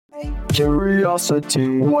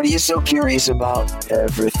Curiosity. What are you so curious about?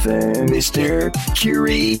 Everything, Mr.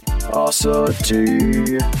 Curiosity.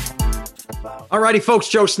 Alrighty, folks,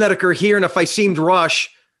 Joe Snedeker here, and if I seemed rush,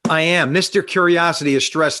 I am. Mr. Curiosity is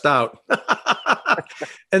stressed out.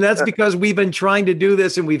 And that's because we've been trying to do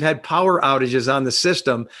this and we've had power outages on the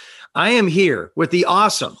system. I am here with the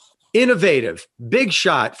awesome, innovative, big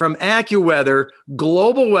shot from AccuWeather,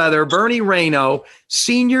 Global Weather, Bernie Rayno,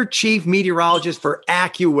 Senior Chief Meteorologist for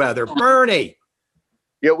AccuWeather. Bernie.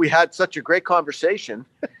 Yeah, we had such a great conversation.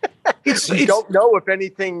 We don't know if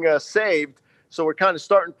anything saved. So we're kind of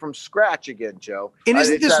starting from scratch again, Joe. And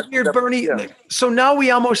isn't this weird, Bernie? Yeah. So now we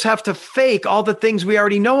almost have to fake all the things we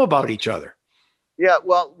already know about each other. Yeah,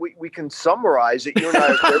 well, we can summarize it. You and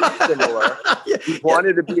I are very similar. We've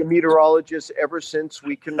wanted to be a meteorologist ever since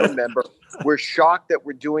we can remember. We're shocked that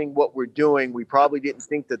we're doing what we're doing. We probably didn't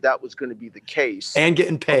think that was going to be the case. And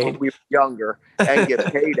getting paid. When we were younger and get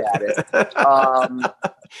paid at it.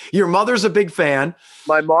 Your mother's a big fan.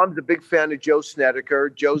 My mom's a big fan of Joe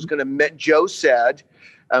Snedeker. Joe said,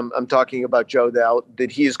 I'm talking about Joe now,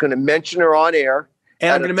 that he is going to mention her on air.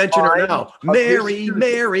 And I'm going to mention her now.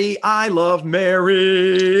 Mary, I love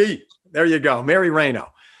Mary. There you go. Mary Rayno.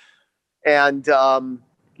 And,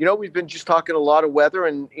 we've been just talking a lot of weather.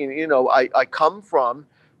 And I come from,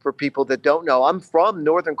 for people that don't know, I'm from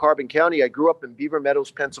Northern Carbon County. I grew up in Beaver Meadows,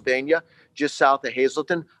 Pennsylvania, just south of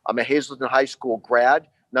Hazleton. I'm a Hazleton High School grad,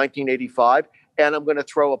 1985. And I'm going to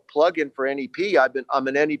throw a plug in for NEP. I'm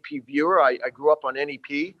an NEP viewer. I grew up on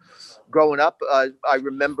NEP. Growing up, I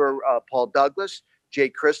remember Paul Douglas, Jay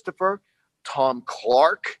Christopher, Tom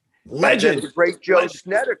Clark, legend, the great Joe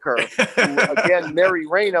Snedeker, who, again, Mary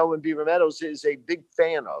Rayno in Beaver Meadows is a big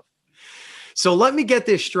fan of. So let me get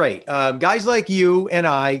this straight. Guys like you and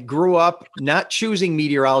I grew up not choosing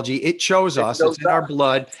meteorology. It chose us. It's in our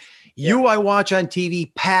blood. You, I watch on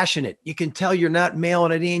TV, passionate. You can tell you're not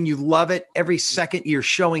mailing it in. You love it. Every second you're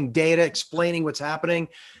showing data, explaining what's happening.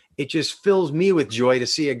 It just fills me with joy to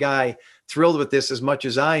see a guy thrilled with this as much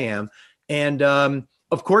as I am. And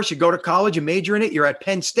of course, you go to college, you major in it, you're at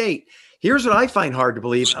Penn State. Here's what I find hard to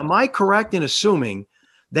believe. Am I correct in assuming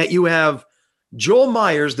that you have Joel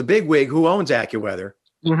Myers, the bigwig who owns AccuWeather,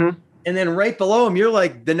 and then right below him, you're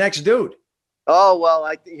like the next dude? Oh, well,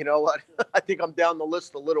 you know what? I think I'm down the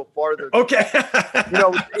list a little farther. Okay.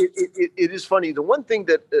 It is funny. The one thing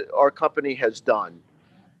that our company has done,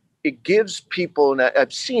 it gives people, and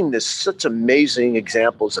I've seen this, such amazing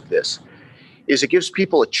examples of this, is it gives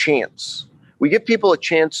people a chance. We give people a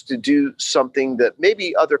chance to do something that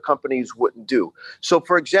maybe other companies wouldn't do. So,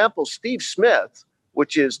 for example, Steve Smith,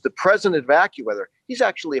 which is the president of AccuWeather, he's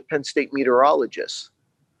actually a Penn State meteorologist.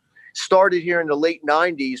 Started here in the late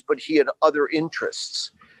 90s, but he had other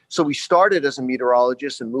interests. So he started as a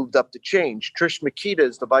meteorologist and moved up to change. Trish Makita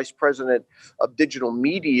is the vice president of digital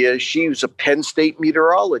media. She was a Penn State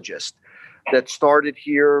meteorologist that started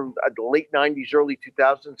here at the late 90s, early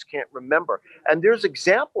 2000s, can't remember. And there's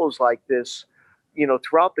examples like this,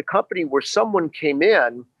 throughout the company where someone came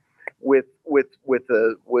in with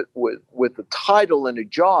a title and a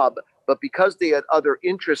job, but because they had other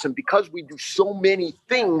interests and because we do so many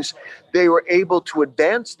things, they were able to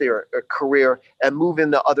advance their career and move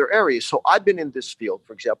into other areas. So I've been in this field,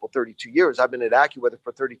 for example, 32 years. I've been at AccuWeather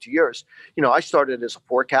for 32 years. I started as a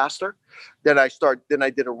forecaster. Then I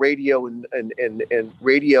did a radio and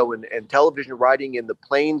television writing in the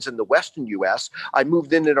plains in the Western U.S. I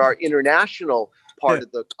moved in our international part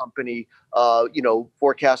of the company,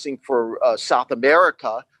 forecasting for South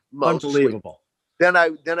America. Mostly. Unbelievable. Then I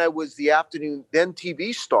was the afternoon. Then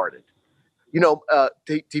TV started.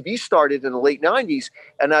 TV started in the late 90s,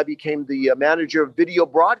 and I became the manager of video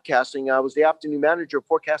broadcasting. I was the afternoon manager of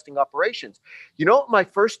forecasting operations. You know what my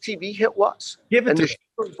first TV hit was? Give it and to this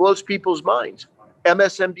blows people's minds.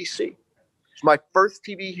 MSNBC. It's my first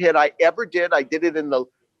TV hit I ever did. I did it I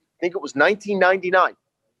think it was 1999.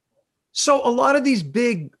 So a lot of these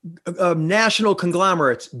big national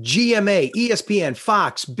conglomerates, GMA, ESPN,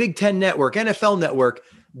 Fox, Big Ten Network, NFL Network,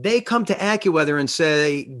 they come to AccuWeather and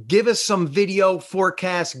say, give us some video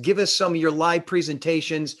forecasts, give us some of your live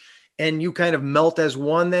presentations, and you kind of melt as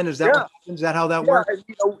one then? Is that is that how that works?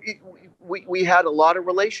 We had a lot of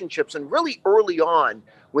relationships, and really early on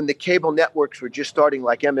when the cable networks were just starting,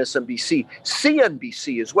 like MSNBC,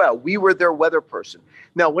 CNBC as well, we were their weather person.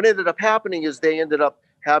 Now, what ended up happening is they ended up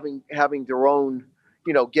having their own,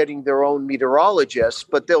 getting their own meteorologists,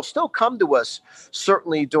 but they'll still come to us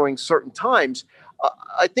certainly during certain times.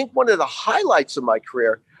 I think one of the highlights of my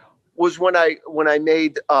career was when I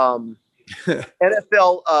made NFL,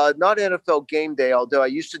 not NFL Game Day, although I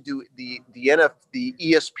used to do the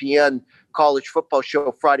ESPN college football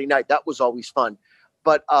show Friday night. That was always fun.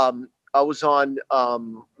 But I was on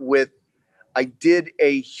I did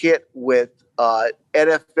a hit with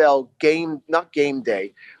NFL not game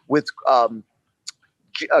day, with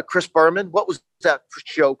Chris Berman. What was that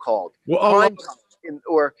show called? Well,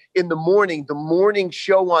 in the morning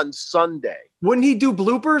show on Sunday. Wouldn't he do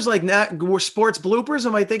bloopers like sports bloopers?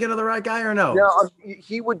 Am I thinking of the right guy or no? No,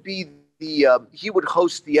 he would be he would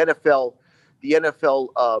host the NFL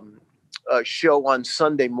show on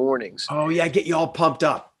Sunday mornings. Oh yeah, get you all pumped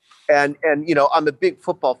up. And I'm a big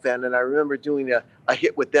football fan, and I remember doing a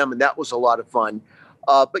hit with them, and that was a lot of fun.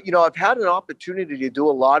 But I've had an opportunity to do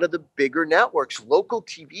a lot of the bigger networks. Local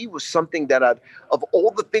TV was something that of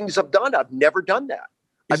all the things I've done, I've never done that.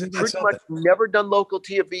 I've pretty much never done local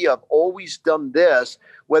TV. I've always done this,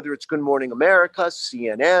 whether it's Good Morning America,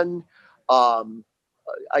 CNN.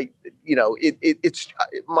 It's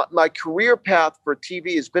my career path for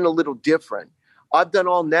TV has been a little different. I've done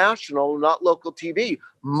all national, not local TV.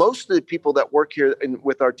 Most of the people that work here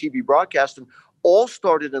with our TV broadcasting all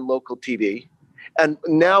started in local TV, and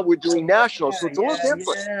now we're doing national. So it's a little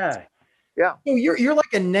different. Yeah. So you're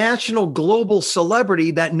like a national global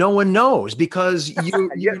celebrity that no one knows because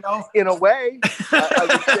you know. In a way, I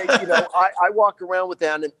would say, I walk around with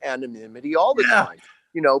anonymity all the time,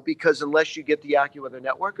 because unless you get the AccuWeather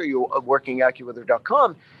Network or you're working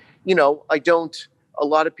AccuWeather.com, a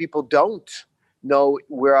lot of people don't know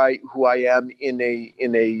who I am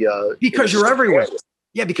because you're everywhere.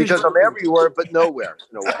 Yeah, because I'm everywhere, but nowhere.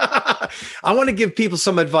 I want to give people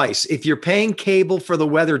some advice. If you're paying cable for the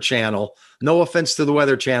Weather Channel, no offense to the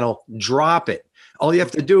Weather Channel, drop it. All you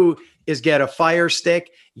have to do is get a Fire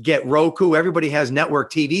Stick, get Roku. Everybody has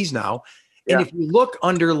network TVs now. And if you look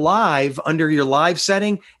under your live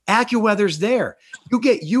setting, AccuWeather's there. You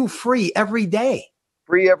get free every day.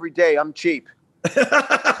 Free every day. I'm cheap.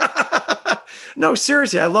 No,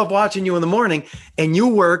 seriously. I love watching you in the morning. And you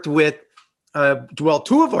worked with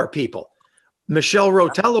two of our people. Michelle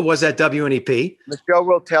Rotella was at WNEP. Michelle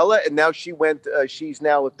Rotella, and now she's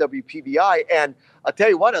now with WPBI. And I'll tell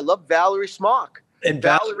you what, I love Valerie Smock. And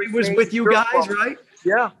Valerie was with you guys, right?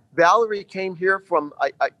 Yeah. Valerie came here from,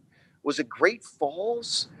 was it Great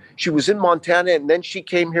Falls? She was in Montana, and then she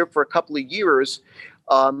came here for a couple of years.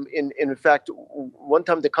 In fact, one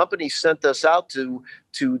time the company sent us out to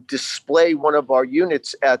display one of our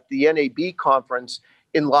units at the NAB conference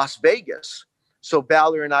in Las Vegas. So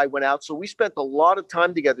Valerie and I went out. So we spent a lot of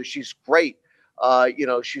time together. She's great.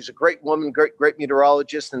 She's a great woman, great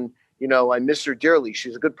meteorologist. And, I miss her dearly.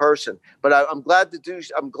 She's a good person, but I'm glad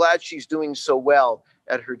she's doing so well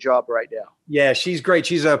at her job right now. Yeah, she's great.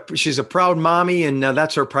 She's a proud mommy, and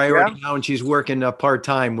that's her priority now. And she's working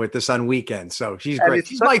part-time with us on weekends. So she's great.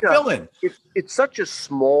 She's my fill-in. It's such a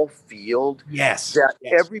small field. Yes. That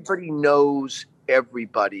everybody knows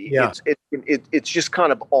everybody. Yeah. It's just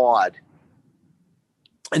kind of odd.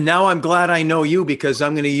 And now I'm glad I know you because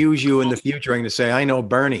I'm going to use you in the future. I'm going to say, I know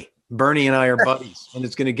Bernie. Bernie and I are buddies, and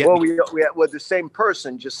it's going to get we're the same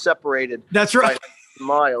person, just separated. That's right.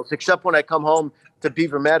 Miles, except when I come home to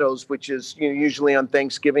Beaver Meadows, which is usually on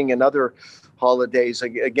Thanksgiving and other holidays.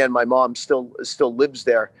 Again, my mom still lives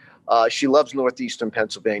there. She loves northeastern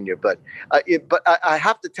Pennsylvania, but I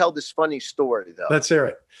have to tell this funny story though. Let's hear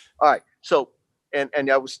it. All right, so and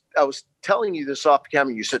I was telling you this off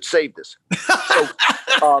camera. You said save this. So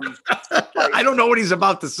I don't know what he's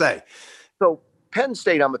about to say. So Penn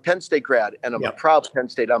State, I'm a Penn State grad, and I'm a proud Penn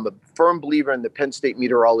State. I'm a firm believer in the Penn State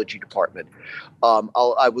meteorology department. I'm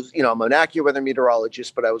an AccuWeather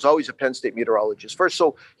meteorologist, but I was always a Penn State meteorologist first.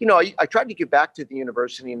 So, I tried to get back to the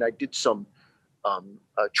university, and I did some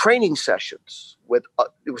training sessions with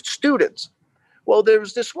students. Well, there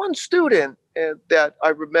was this one student that I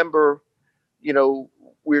remember, we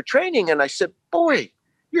were training, and I said, "Boy,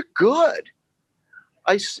 you're good."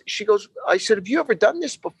 I said, "Have you ever done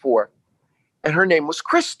this before?" And her name was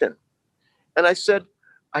Kristen. And I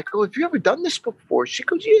go, "Have you ever done this before?" She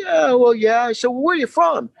goes, "Yeah, well, yeah." I said, "Well, where are you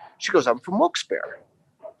from?" She goes, "I'm from Wilkes-Barre."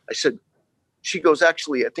 She goes,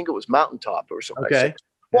 "Actually, I think it was Mountaintop or something." Okay. I said,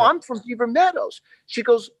 "Well, I'm from Beaver Meadows." She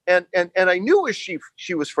goes, and I knew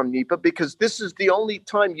she was from NEPA because this is the only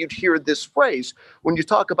time you'd hear this phrase when you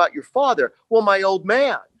talk about your father. "Well, my old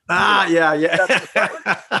man." Yeah.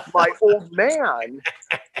 My old man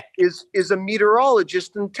is a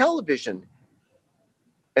meteorologist in television.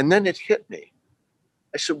 And then it hit me.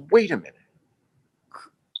 I said, "Wait a minute.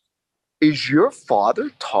 Is your father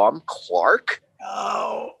Tom Clark?"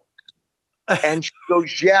 Oh. And she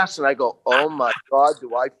goes, yes. And I go, oh my God,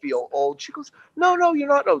 do I feel old? She goes, no, no, you're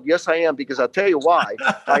not old. Yes, I am, because I'll tell you why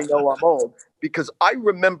I know I'm old. Because I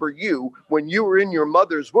remember you when you were in your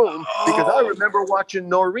mother's womb, because I remember watching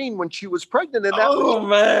Noreen when she was pregnant. And that was,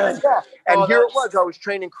 man. yeah. And here it was, I was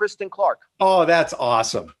training Kristen Clark. Oh, that's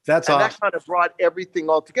awesome. That's and awesome. that kind of brought everything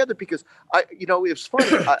all together, because it was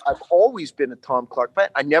funny. I've always been a Tom Clark fan.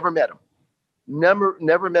 I never met him.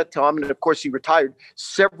 Never met Tom. And of course, he retired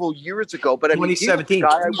several years ago. But I mean, he's the 2017. guy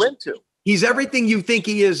I went to. He's everything you think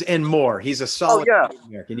he is and more. He's a solid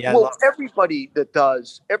American. Yeah, well, everybody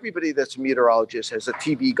that's a meteorologist has a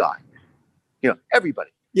TV guy.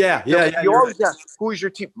 Everybody. Yeah. You always ask, who is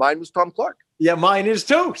your team? Mine was Tom Clark. Yeah, mine is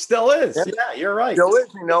too. Still is. Yeah, you're right. Still is,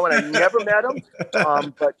 and I never met him.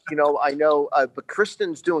 But, I know, but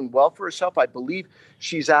Kristen's doing well for herself. I believe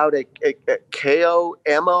she's out at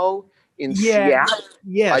KOMO in Seattle.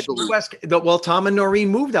 Yes. I believe. Well, Tom and Noreen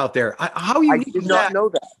moved out there. How unique I did not know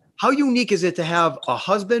that. How unique is it to have a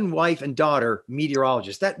husband, wife, and daughter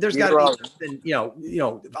meteorologist? There's got to be,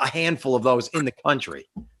 a handful of those in the country.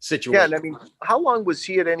 Situation. Yeah, and I mean, how long was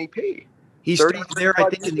he at NEP? He started there, I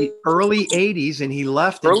think, in the early 80s, and he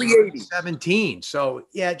left in 2017. So,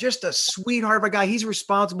 yeah, just a sweetheart of a guy. He's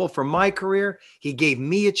responsible for my career. He gave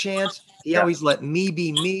me a chance. He always let me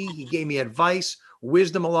be me. He gave me advice,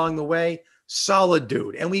 wisdom along the way. Solid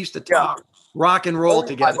dude. And we used to talk rock and roll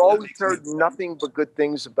together. I've always heard nothing but good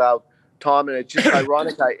things about Tom, and it's just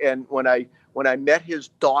ironic. When I met his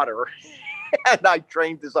daughter and I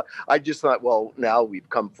trained this, I just thought, well, now we've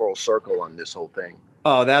come full circle on this whole thing.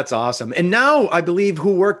 Oh, that's awesome. And now I believe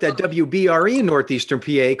who worked at WBRE in Northeastern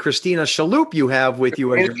PA, Christina Shalhoub, you have with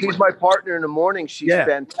you. And she's my partner in the morning. She's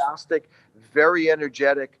fantastic, very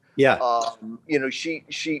energetic. Yeah.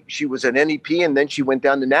 She was at NEP, and then she went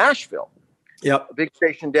down to Nashville. Yep. A big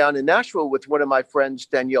station down in Nashville with one of my friends,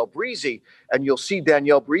 Danielle Breezy. And you'll see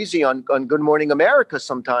Danielle Breezy on Good Morning America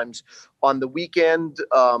sometimes on the weekend,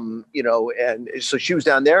 and so she was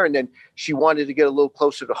down there, and then she wanted to get a little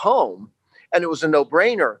closer to home. And it was a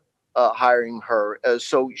no-brainer hiring her.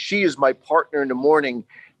 So she is my partner in the morning.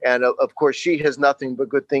 And of course, she has nothing but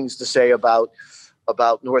good things to say about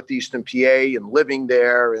Northeastern PA and living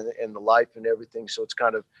there and the life and everything. So it's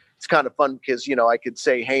kind of fun because, I could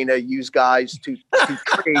say, Hana, use guys to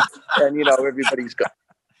trade, and, everybody's good.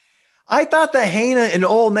 I thought the Hana and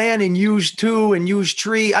Old Man and Use Two and Use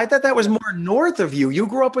Tree, I thought that was more north of you. You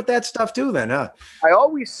grew up with that stuff too then, huh? I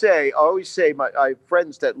always say I have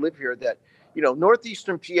friends that live here that,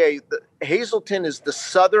 Northeastern PA, Hazleton is the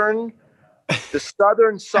southern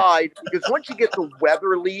side, because once you get to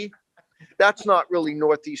Weatherly, that's not really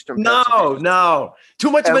Northeastern. No.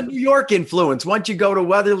 Too much of a New York influence once you go to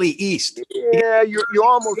Weatherly East. Yeah, you're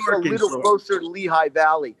almost a little closer to Lehigh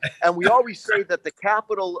Valley. And we always say that the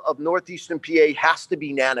capital of Northeastern PA has to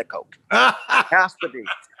be Nanticoke. Has to be.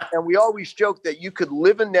 And we always joke that you could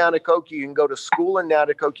live in Nanticoke, you can go to school in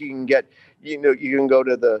Nanticoke, you can get, you can go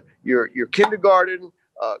to your kindergarten,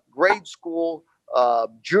 grade school,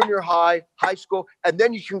 junior high, high school, and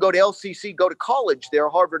then you can go to LCC, go to college there,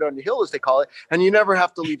 Harvard on the Hill, as they call it, and you never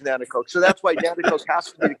have to leave Nanticoke. So that's why Nanticoke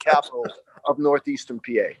has to be the capital of Northeastern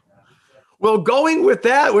PA. Well, going with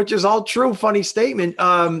that, which is all true, funny statement,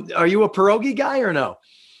 are you a pierogi guy or no?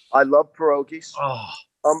 I love pierogies.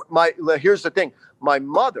 Here's the thing. My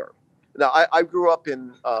mother, now I grew up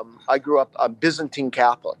Byzantine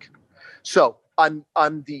Catholic. So I'm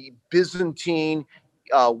the Byzantine,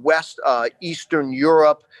 West, Eastern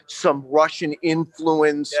Europe, some Russian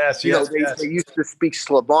influence. Yes. They used to speak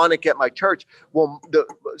Slavonic at my church. Well, the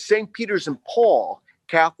St. Peter's and Paul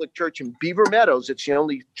Catholic Church in Beaver Meadows, it's the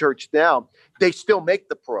only church now, they still make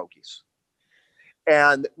the pierogies.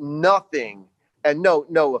 And nothing, and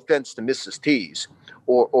no offense to Mrs. T's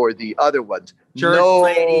or the other ones. Church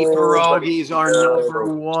lady pierogies are number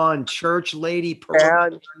one. Church lady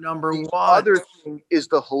pierogies are number one. The other thing is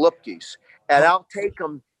the halupkis. And I'll take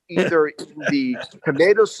them either in the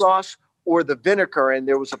tomato sauce or the vinegar. And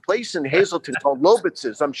there was a place in Hazleton called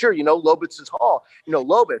Lobitz's. I'm sure you know Lobitz's Hall.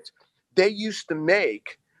 Lobitz. They used to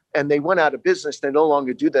make, and they went out of business. They no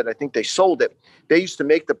longer do that. I think they sold it. They used to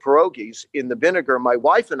make the pierogies in the vinegar. My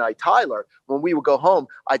wife and I, Tyler, when we would go home,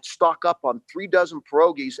 I'd stock up on 3 dozen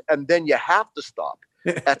pierogies, and then you have to stop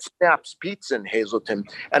at Snap's Pizza in Hazleton,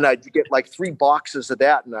 and I'd get like 3 boxes of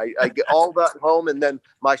that, and I get all that home, and then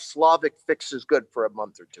my Slavic fix is good for a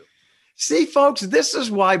month or two. See, folks, this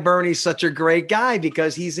is why Bernie's such a great guy,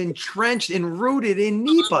 because he's entrenched and rooted in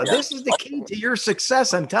NEPA. Yeah. This is the key to your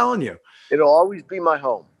success, I'm telling you. It'll always be my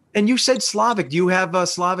home. And you said Slavic. Do you have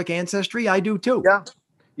Slavic ancestry? I do too.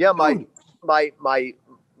 Yeah. My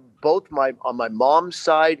both on my mom's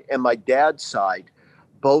side and my dad's side,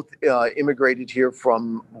 both immigrated here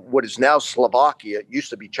from what is now Slovakia. It used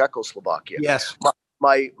to be Czechoslovakia. Yes.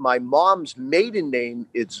 My mom's maiden name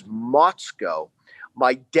is Motsko.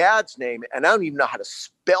 My dad's name, and I don't even know how to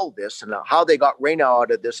spell this, and how they got Reina out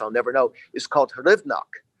of this, I'll never know, is called Hrivnak.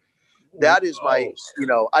 That is my,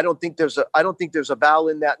 I don't think there's a vowel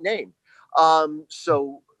in that name.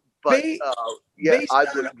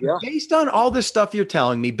 Based on all this stuff you're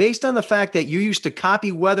telling me, based on the fact that you used to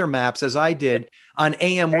copy weather maps as I did on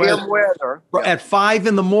AM weather at 5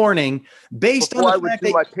 a.m, based Before on the fact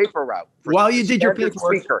that my paper route while you did your paper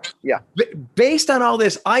route, based on all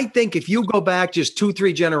this, I think if you go back just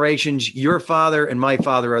 2-3 generations, your father and my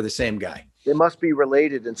father are the same guy. They must be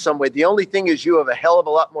related in some way. The only thing is you have a hell of a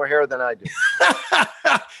lot more hair than I do.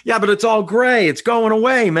 Yeah, but it's all gray. It's going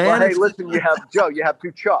away, man. Well, hey, listen, you have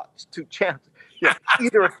two chances. Yeah,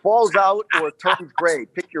 either it falls out or it turns gray.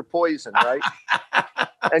 Pick your poison, right?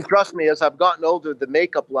 And trust me, as I've gotten older, the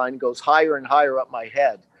makeup line goes higher and higher up my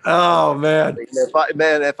head. Oh, man.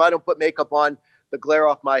 If I don't put makeup on, the glare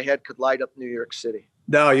off my head could light up New York City.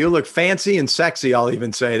 No, you look fancy and sexy, I'll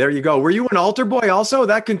even say. There you go. Were you an altar boy also?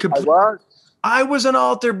 That can completely. I was an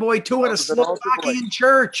altar boy too at a Slovakian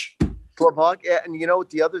church. Slovakia, and you know what?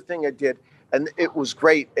 The other thing I did, and it was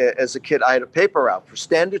great as a kid, I had a paper route for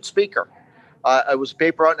standard speaker. I was a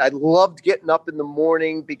paper route, and I loved getting up in the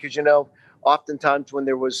morning because, oftentimes when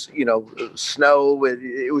there was, snow,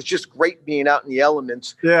 it was just great being out in the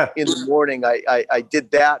elements in the morning. I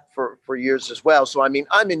did that for years as well. So, I mean,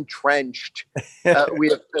 I'm entrenched.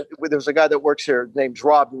 There's a guy that works here, name's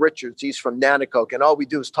Rob Richards. He's from Nanticoke, and all we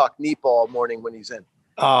do is talk NEPA all morning when he's in.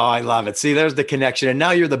 Oh, I love it. See, there's the connection. And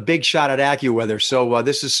now you're the big shot at AccuWeather. So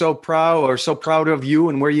this is so proud of you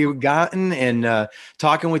and where you've gotten, and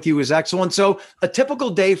talking with you is excellent. So a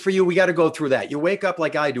typical day for you, we got to go through that. You wake up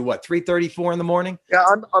like I do, what, 3:34 in the morning? Yeah,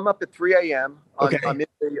 I'm up at 3 a.m. Okay.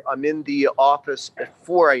 I'm in the office at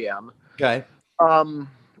 4 a.m. Okay.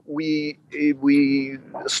 We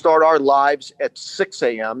start our lives at 6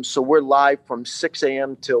 a.m. So we're live from 6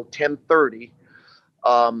 a.m. till 10:30.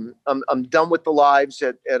 I'm done with the lives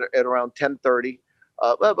at around 10:30,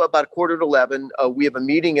 about 10:45. We have a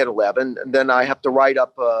meeting at 11, and then I have to write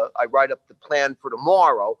up the plan for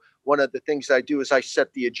tomorrow. One of the things I do is I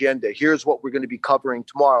set the agenda. Here's what we're going to be covering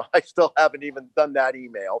tomorrow. I still haven't even done that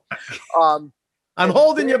email. I'm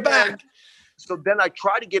holding you back. So then I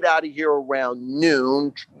try to get out of here around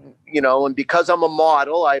noon, and because I'm a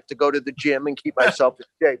model, I have to go to the gym and keep myself in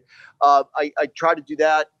shape. I try to do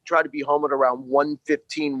that, try to be home at around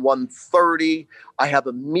 1:15, 1:30. I have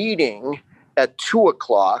a meeting at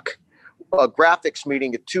 2:00, a graphics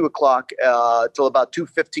meeting at 2:00 till about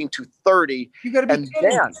 2:15, 2:30. You got to be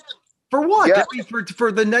kidding. For what? Yeah.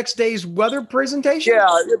 For the next day's weather presentation?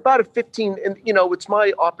 Yeah, about a 15. And, it's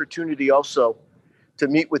my opportunity also to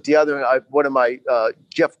meet with one of my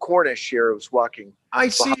Jeff Cornish here who's walking. I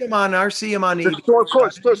see him on the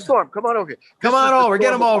Storm. Come on over here. Come on over.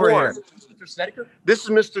 Get him over here. Mr. Snedeker? This is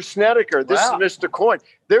Mr. Snedeker. This is Mr. Coyne.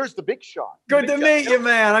 There's the big shot. Good to meet you,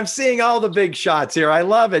 man. I'm seeing all the big shots here. I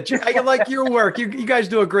love it. I like your work. You guys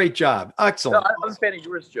do a great job. Excellent. No, I'm a fan of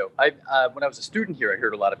yours, Joe. When I was a student here, I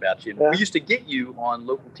heard a lot about you. We used to get you on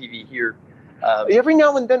local TV here. Every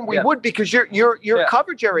now and then we would, because your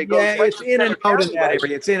coverage area goes. Yeah, it's in and out in that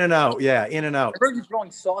area. It's in and out. Yeah, in and out. I heard you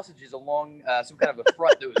throwing sausages along some kind of a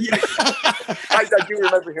front. That was I do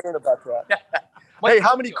remember hearing about that. Hey,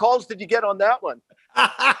 how many calls did you get on that one?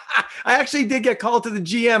 I actually did get called to the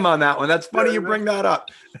GM on that one. That's funny you bring that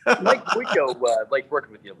up. Mike Voitko liked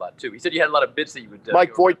working with you a lot too. He said you had a lot of bits that you would.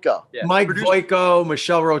 Mike Voitko. Yeah. Mike Voitko,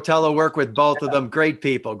 Michelle Rotello work with both of them. Great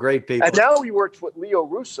people. And now he works with Leo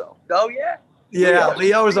Russo. Oh yeah. Yeah,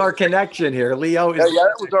 Leo is our connection here. Leo is. Yeah,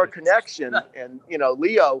 that was our connection. And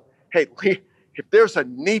Leo. Hey, if there's a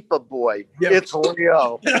NEPA boy, it's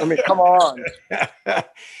Leo. I mean, come on.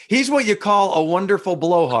 He's what you call a wonderful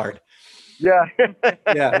blowhard. Yeah.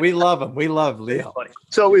 Yeah, we love him. We love Leo.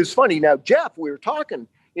 So it was funny. Now, Jeff, we were talking,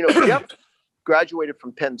 Jeff graduated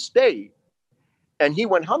from Penn State, and he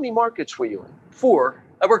went, how many markets were you in? 4.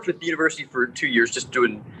 I worked with the university for 2 years just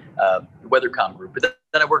doing the WeatherCom group. But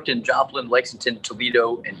then I worked in Joplin, Lexington,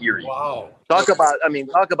 Toledo, and Erie. Wow. Talk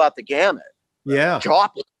about the gamut. Yeah.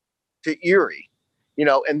 Joplin to Erie,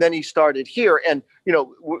 and then he started here. And,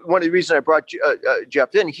 one of the reasons I brought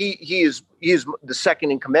Jeff in, he is the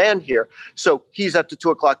second in command here. So he's at the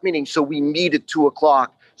 2:00 meeting. So we meet at 2:00.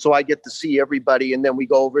 So I get to see everybody, and then we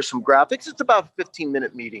go over some graphics. It's about a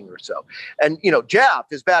 15-minute meeting or so. And, Jeff,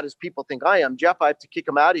 as bad as people think I am, Jeff, I have to kick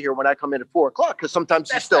him out of here when I come in at 4:00 because sometimes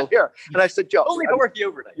he's still here. And I said, Joe. Only if I work the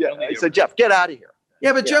overnight. Yeah, I said, Jeff, get out of here.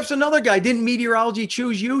 Yeah, but Jeff's another guy. Didn't meteorology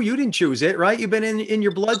choose you? You didn't choose it, right? You've been in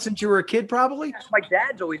your blood since you were a kid, probably? My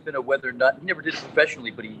dad's always been a weather nut. He never did it professionally,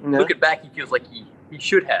 but looking back, he feels like he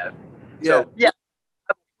should have. So, I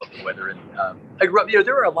love the weather. And I grew up,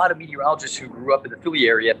 there were a lot of meteorologists who grew up in the Philly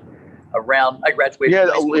area around, I graduated from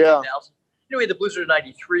high school in 2000. We had the blizzard of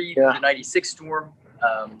 93, the 96 storm.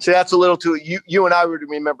 So that's a little too, you and I would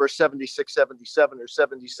remember 76, 77 or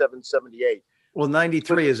 77, 78. Well,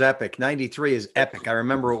 93 is epic. 93 is epic. I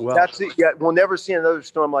remember it well. That's it. Yeah, we'll never see another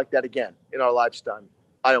storm like that again in our lifetime.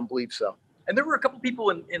 I don't believe so. And there were a couple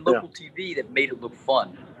people in local TV that made it look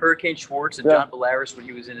fun. Hurricane Schwartz and John Bellaris when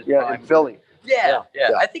he was in his prime. In Philly. Yeah.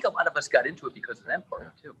 I think a lot of us got into it because of that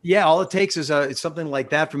part too. Yeah, all it takes is it's something like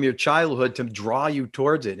that from your childhood to draw you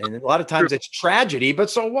towards it. And a lot of times it's tragedy, but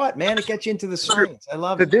so what, man? It gets you into the science. I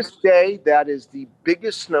love it. To this day, that is the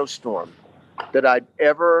biggest snowstorm that I've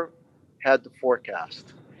ever had to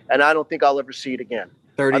forecast. And I don't think I'll ever see it again.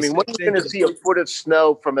 I mean, when are you going to see a foot of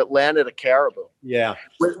snow from Atlanta to Caribou? Yeah.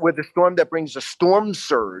 With the storm that brings a storm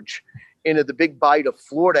surge into the big bite of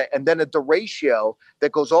Florida, and then a derecho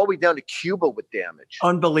that goes all the way down to Cuba with damage.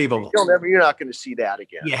 Unbelievable. You're not going to see that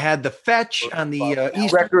again. You had the fetch on the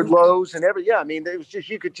east record lows and everything. Yeah, I mean, it was just,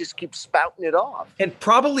 you could just keep spouting it off. And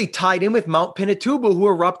probably tied in with Mount Pinatubo, who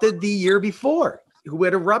erupted the year before, who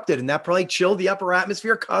had erupted, and that probably chilled the upper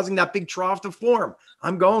atmosphere, causing that big trough to form.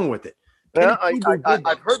 I'm going with it. Yeah,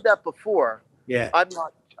 I've heard that before. Yeah. I'm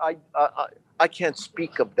not. I can't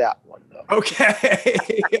speak of that one though.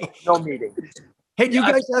 Okay. No meeting. Hey, do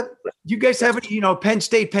you guys have any, Penn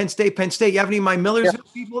State? You have any of my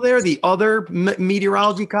Millersville people there? The other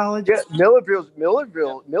meteorology college? Yeah,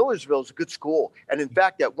 Millersville is a good school. And in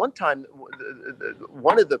fact, at one time,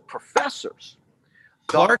 one of the professors,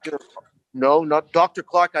 Clark? No, not Dr.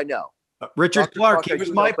 Clark. I know. Richard Clark. He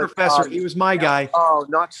was my professor. He was my guy. Oh,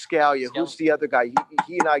 not Scalia. Who's the other guy?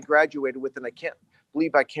 He and I graduated with, and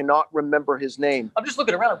I cannot remember his name. I'm just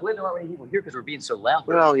looking around. I believe there aren't many people here because we're being so loud.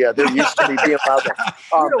 Well, yeah, there used to be being loud.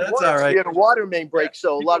 That's all right. We had a water main break,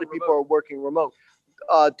 so a lot of people are working remote.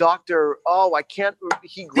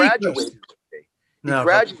 He graduated with me. He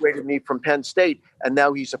graduated me from Penn State, and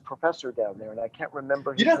now he's a professor down there, and I can't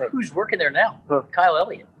remember his name. Who's working there now? Kyle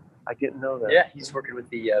Elliott. I didn't know that. Yeah, he's working with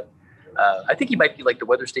the, I think he might be like the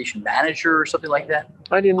weather station manager or something like that.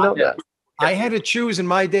 I didn't know that. I had to choose in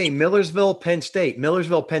my day, Millersville, Penn State,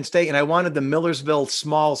 and I wanted the Millersville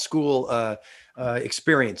small school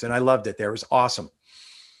experience, and I loved it there. It was awesome.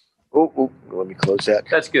 Oh, let me close that.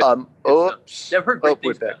 That's good. Oops. I've heard great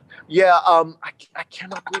things about it. Yeah, I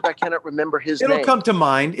cannot believe I cannot remember his name. It'll come to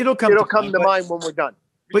mind. It'll come to mind when we're done.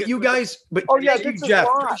 But you guys, this is Jeff,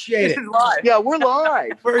 live. appreciate this it. Is live. Yeah, we're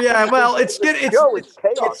live. It's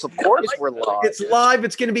chaos. Of course, we're live. It's live.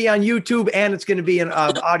 It's going to be on YouTube, and it's going to be an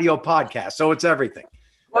audio podcast. So it's everything.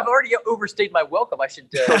 Well, I've already overstayed my welcome. I should.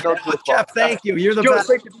 Jeff, thank you. You're the best.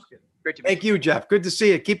 Great to meet you. Thank you, Jeff. Good to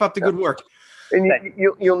see you. Keep up the good work. And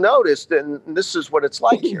you'll notice, and this is what it's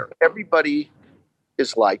like here. Everybody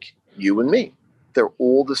is like you and me. They're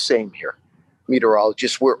all the same here.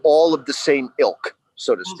 Meteorologists. We're all of the same ilk,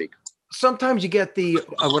 so to speak. Sometimes you get the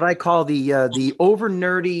what I call the over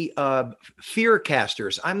nerdy fear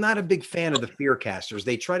casters. I'm not a big fan of the fear casters.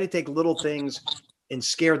 They try to take little things and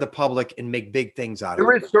scare the public and make big things out of it.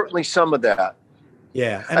 There is certainly some of that.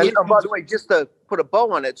 Yeah. By the way, just to put a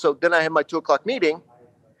bow on it, so then I had my 2:00 meeting,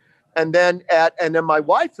 and then my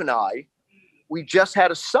wife and I, we just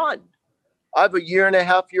had a son. I have a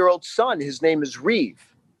 1.5-year-old son. His name is Reeve.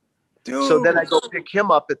 Dude. So then I go pick him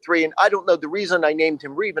up at 3, and I don't know the reason I named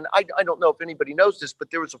him Reeve, and I don't know if anybody knows this, but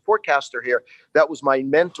there was a forecaster here that was my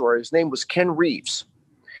mentor. His name was Ken Reeves.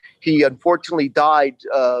 He unfortunately died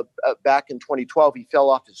back in 2012. He fell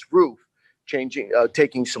off his roof,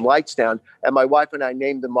 taking some lights down, and my wife and I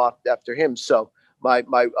named him off after him. So my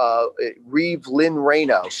Reeve Lynn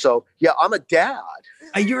Reno. So yeah, I'm a dad.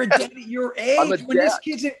 You're a dad at your age. When this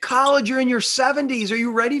kid's in college, you're in your 70s. Are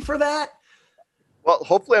you ready for that? Well,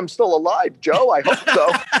 hopefully I'm still alive, Joe. I hope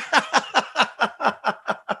so.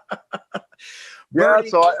 Yeah,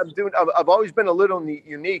 so I've always been a little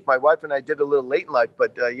unique. My wife and I did a little late in life,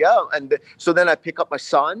 but and so then I pick up my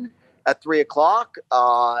son at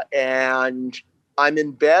 3:00, and I'm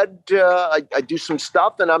in bed. I do some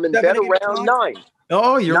stuff, and I'm in bed around 9.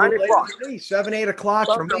 Oh, you're 9 o'clock. 7, 8 o'clock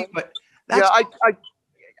for me. But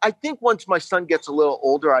I think once my son gets a little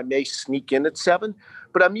older, I may sneak in at 7.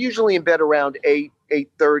 But I'm usually in bed around 8,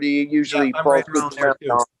 8:30. Usually, right around there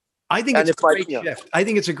too. I think it's a great shift. I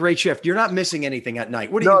think it's a great shift. You're not missing anything at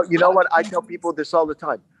night. You know what? I tell people this all the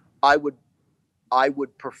time. I would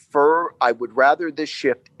rather this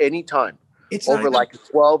shift anytime It's over like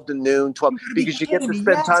 12 to noon, 12, because you get to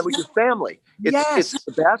spend time with your family. It's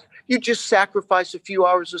the best. You just sacrifice a few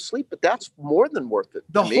hours of sleep, but that's more than worth it.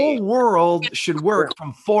 The whole world should work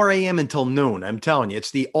from 4 a.m. until noon. I'm telling you,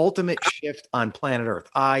 it's the ultimate shift on planet Earth.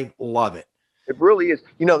 I love it. It really is.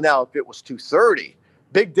 Now if it was 2:30,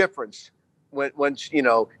 big difference when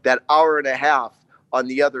that hour and a half on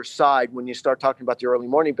the other side when you start talking about the early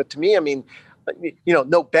morning. But to me, I mean,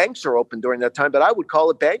 no banks are open during that time, but I would call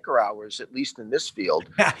it banker hours, at least in this field.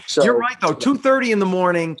 So you're right, though. 2:30 in the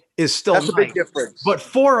morning is still that's a big difference. But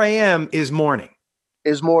 4 a.m. is morning.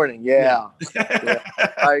 Is morning, yeah.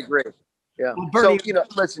 I agree. Yeah. Well, Bernie, so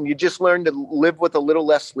listen, you just learn to live with a little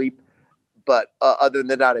less sleep, but other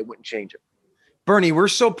than that, I wouldn't change it. Bernie, we're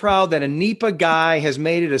so proud that a NEPA guy has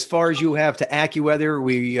made it as far as you have to AccuWeather.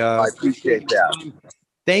 I appreciate that.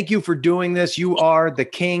 Thank you for doing this. You are the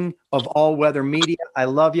king of all weather media. I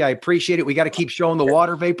love you. I appreciate it. We got to keep showing the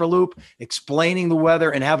water vapor loop, explaining the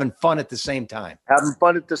weather, and having fun at the same time. Having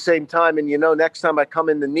fun at the same time. And, next time I come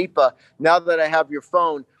into NEPA, now that I have your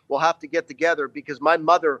phone, we'll have to get together because my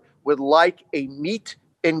mother would like a meet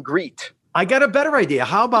and greet. I got a better idea.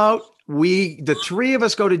 How about the three of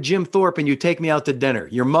us go to Jim Thorpe and you take me out to dinner?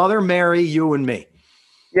 Your mother, Mary, you, and me.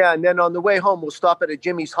 Yeah, and then on the way home, we'll stop at a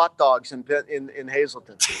Jimmy's Hot Dogs in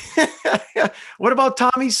Hazleton. What about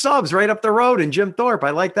Tommy's Subs right up the road in Jim Thorpe?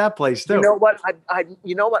 I like that place too. You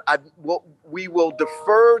know what? We will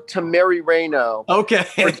defer to Mary Rayno. Okay.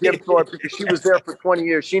 For Jim Thorpe because she was there for 20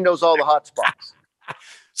 years. She knows all the hot spots.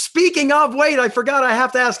 Speaking of, wait, I forgot. I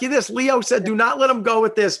have to ask you this. Leo said, do not let him go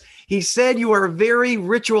with this. He said you are very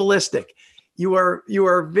ritualistic. You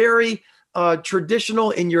are very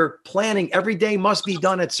traditional in your planning. Every day must be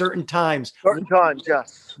done at certain times. Certain times,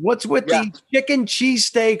 yes. What's with the chicken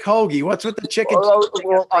cheesesteak hoagie? What's with the chicken?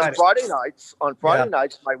 Well, on Friday nights,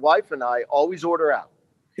 my wife and I always order out.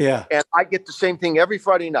 Yeah. And I get the same thing every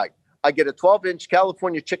Friday night. I get a 12-inch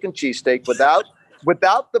California chicken cheesesteak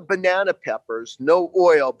without the banana peppers, no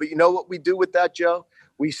oil. But you know what we do with that, Joe?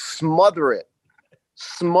 We smother it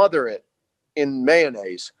in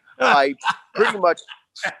mayonnaise. I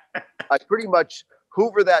pretty much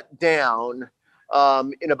hoover that down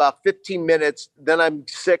in about 15 minutes. Then I'm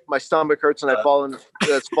sick, my stomach hurts, and I fall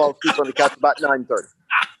asleep on the couch about 9:30.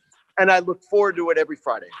 And I look forward to it every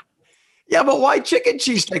Friday. Yeah, but why chicken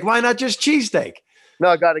cheesesteak? Why not just cheesesteak? No,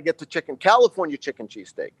 I got to get the California chicken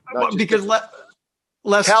cheesesteak. Because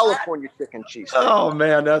less California chicken cheesesteak. Oh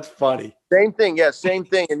man, that's funny. Same thing, yeah, same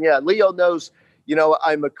thing. And yeah, Leo knows.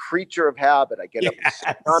 I'm a creature of habit. I get up at the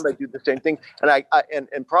same time. I do the same thing, and I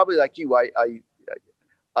probably like you,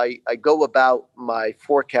 I go about my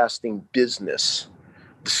forecasting business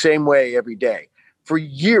the same way every day. For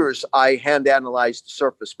years, I hand analyzed the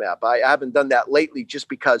surface map. I haven't done that lately just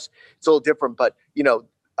because it's a little different. But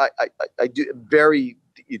I do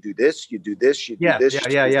you do this, you do this, you do this.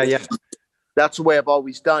 Yeah. That's the way I've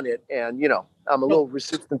always done it, and I'm a little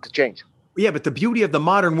resistant to change. Yeah, but the beauty of the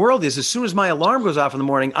modern world is as soon as my alarm goes off in the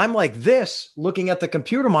morning, I'm like this, looking at the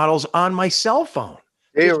computer models on my cell phone.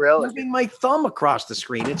 Hey, really? Moving my thumb across the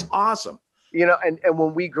screen. It's awesome. And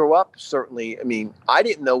when we grew up, certainly, I mean, I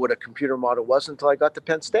didn't know what a computer model was until I got to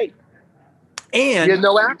Penn State. And you had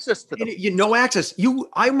no access to them. No access.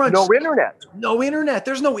 I run no internet. No internet.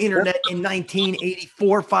 There's no internet in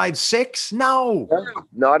 1984, 5, 6. No,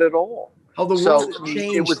 not at all. How the world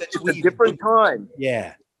changed. It's a different time.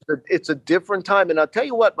 Yeah. It's a different time. And I'll tell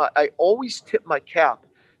you what, I always tip my cap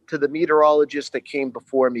to the meteorologists that came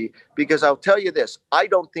before me, because I'll tell you this, I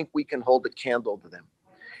don't think we can hold a candle to them.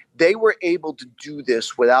 They were able to do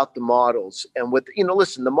this without the models. And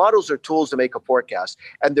listen, the models are tools to make a forecast,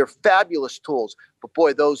 and they're fabulous tools. But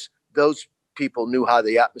boy, those people knew how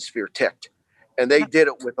the atmosphere ticked, and they did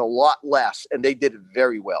it with a lot less, and they did it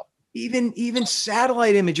very well. Even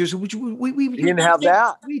satellite images, which we didn't have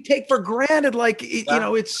that. We take for granted,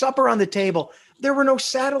 it's supper on the table. There were no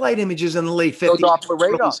satellite images in the late 50s. No Doppler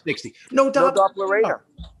radar. 60s. No Doppler radar.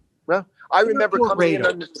 Well, I remember coming in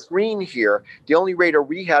on the screen here. The only radar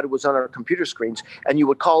we had was on our computer screens, and you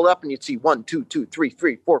would call up and you'd see 1, 2, 2, 3,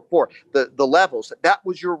 3, 4, 4, the levels. That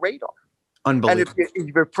was your radar. Unbelievable. And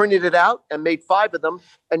if you printed it out and made 5 of them,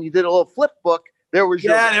 and you did a little flip book, there was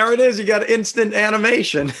your. Yeah, there it is. You got instant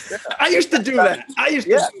animation. Yeah. I used to do that.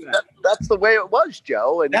 That's the way it was,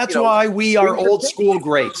 Joe. And that's why we are old school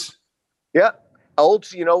greats. Yeah.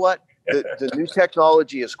 You know what? The new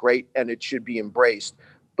technology is great and it should be embraced.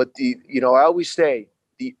 But I always say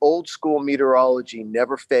the old school meteorology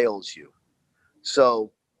never fails you.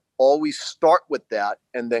 So always start with that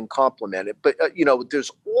and then complement it. But,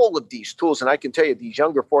 there's all of these tools. And I can tell you, these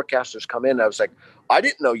younger forecasters come in. And I was like, I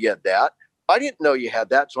didn't know you had that. I didn't know you had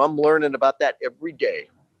that, so I'm learning about that every day.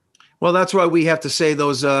 Well, that's why we have to say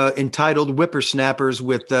those entitled whippersnappers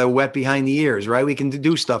with wet behind the ears, right? We can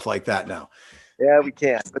do stuff like that now. Yeah, we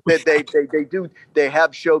can. But they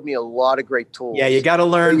have showed me a lot of great tools. Yeah, you got to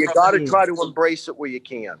learn. You got to try to embrace it where you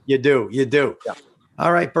can. You do. Yeah.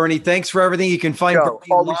 All right, Bernie, thanks for everything. You can find Bernie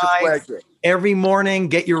always live a pleasure. Every morning.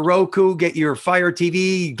 Get your Roku, get your Fire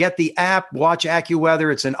TV, get the app, watch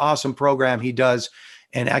AccuWeather. It's an awesome program he does,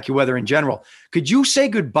 and AccuWeather in general. Could you say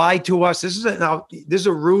goodbye to us? This is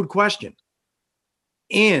a rude question.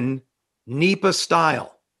 In NEPA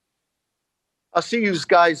style. I'll see you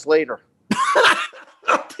guys later.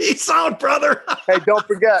 Peace out, brother. Hey, don't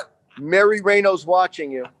forget, Mary Rayno's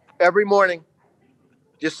watching you every morning.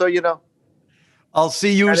 Just so you know. I'll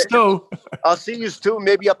see you too. I'll see you too.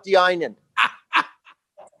 Maybe up the island.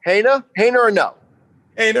 Hana or no?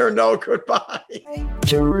 Hana or no? Goodbye.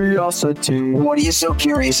 Curiosity. What are you so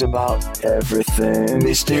curious about? Everything,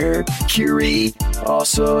 Mr. Curiosity.